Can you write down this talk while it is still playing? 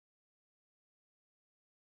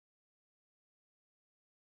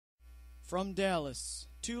From Dallas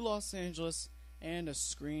to Los Angeles and a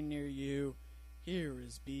screen near you, here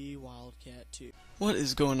is B Wildcat 2. What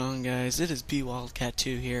is going on, guys? It is B Wildcat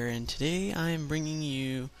 2 here, and today I am bringing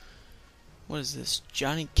you, what is this,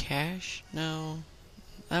 Johnny Cash? No,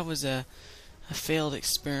 that was a failed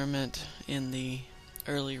experiment in the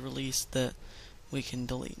early release that we can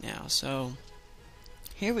delete now. So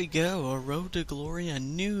here we go, a Road to Glory, a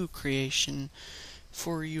new creation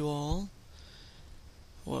for you all.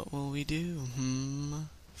 What will we do?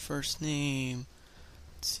 First name.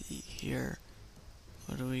 Let's see here.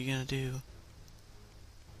 What are we gonna do?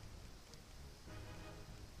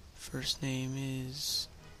 First name is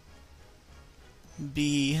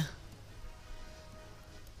B.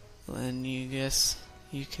 Then you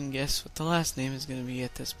can guess what the last name is gonna be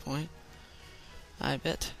at this point, I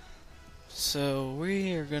bet. So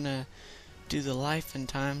we are gonna do the life and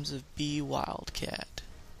times of B Wildcat.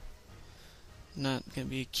 Not gonna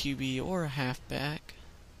be a QB or a halfback.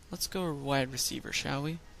 Let's go wide receiver, shall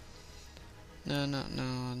we? No,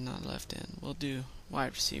 not left end. We'll do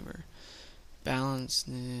wide receiver. Balance,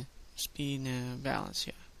 nah. Speed, nah. Balance,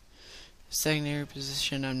 yeah. Secondary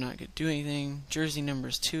position, I'm not gonna do anything. Jersey number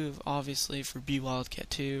is 2, obviously, for B Wildcat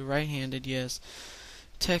 2. Right-handed, yes.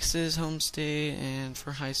 Texas, home state, and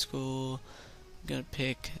for high school, I'm gonna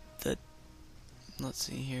pick the. Let's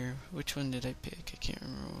see here. Which one did I pick? I can't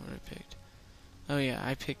remember what I picked. Oh yeah,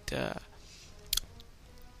 I picked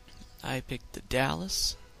the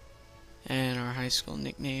Dallas, and our high school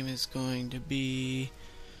nickname is going to be,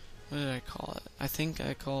 what did I call it? I think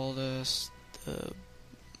I called us the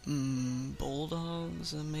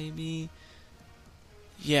Bulldogs, maybe.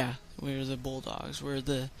 Yeah, we're the Bulldogs. We're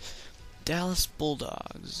the Dallas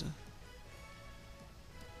Bulldogs.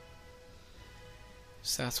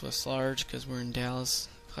 Southwest large, because we're in Dallas.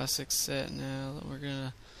 Classic set now. We're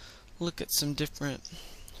gonna look at some different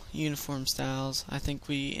uniform styles. I think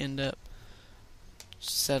we end up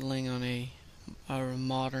settling on a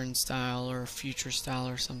modern style or a future style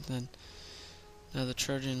or something. Now the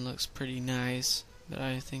Trojan looks pretty nice, but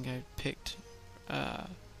I think I picked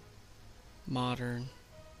modern.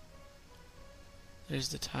 There's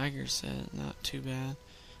the Tiger set, not too bad.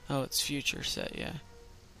 Oh, it's future set, yeah.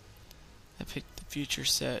 I picked the future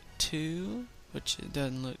set 2, which it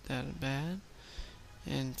doesn't look that bad.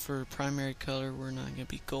 And for primary color, we're not going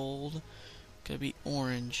to be gold. Going to be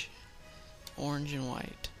orange. Orange and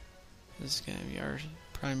white. This is going to be our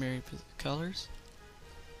primary colors.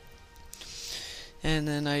 And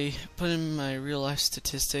then I put in my real life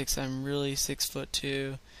statistics. I'm really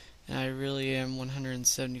 6'2", and I really am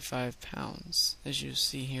 175 pounds, as you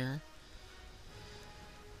see here.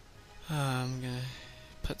 I'm going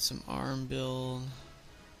to put some arm build.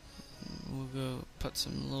 We'll go put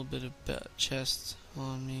some little bit of chest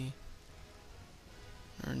on me.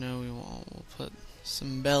 Or no, we won't. We'll put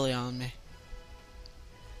some belly on me.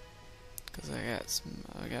 Cause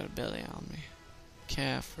I got a belly on me.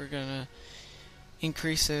 Calf, we're gonna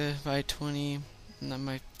increase it by 20.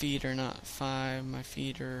 My feet are not 5. My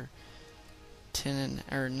feet are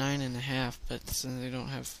 9.5. But since they don't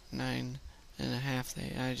have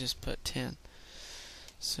 9.5, I just put 10.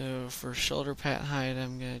 So for shoulder pad height,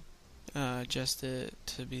 I'm gonna adjust it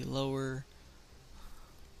to be lower,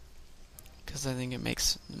 because I think it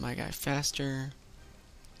makes my guy faster.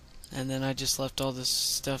 And then I just left all this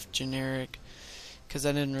stuff generic, because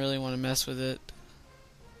I didn't really want to mess with it.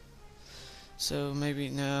 So maybe,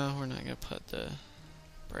 no, we're not going to put the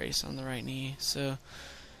brace on the right knee. So,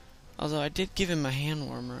 although I did give him a hand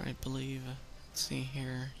warmer, I believe. Let's see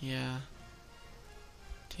here, yeah.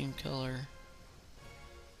 Team color.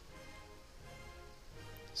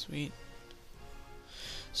 Sweet.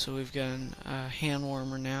 So we've got a hand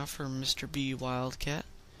warmer now for Mr. B Wildcat.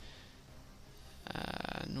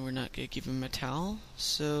 And we're not going to give him a towel.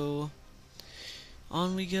 So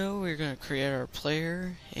on we go. We're going to create our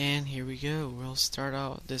player. And here we go. We'll start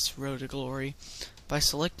out this Road to Glory by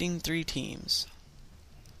selecting 3 teams.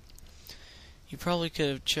 You probably could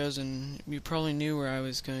have chosen, you probably knew where I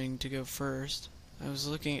was going to go first. I was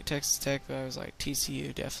looking at Texas Tech, but I was like,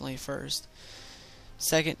 TCU definitely first.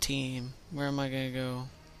 Second team, where am I going to go?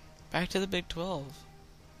 Back to the Big 12.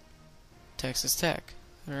 Texas Tech.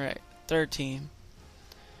 Alright, third team.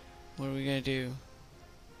 What are we going to do?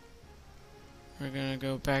 We're going to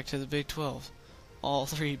go back to the Big 12. All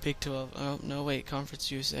 3 Big 12. Oh, no, wait, Conference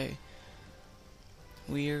USA.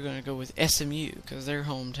 We are going to go with SMU, because they're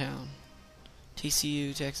hometown.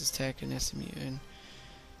 TCU, Texas Tech, and SMU. And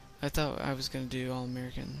I thought I was going to do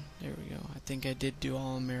All-American. There we go. I think I did do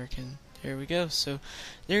All-American. There we go. So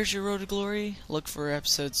there's your Road to Glory. Look for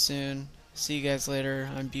episodes soon. See you guys later.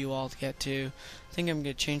 I'm B Wildcat 2. I think I'm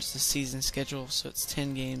going to change the season schedule so it's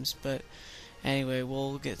 10 games, but anyway,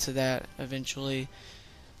 we'll get to that eventually.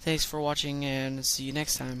 Thanks for watching and see you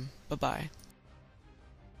next time. Bye-bye.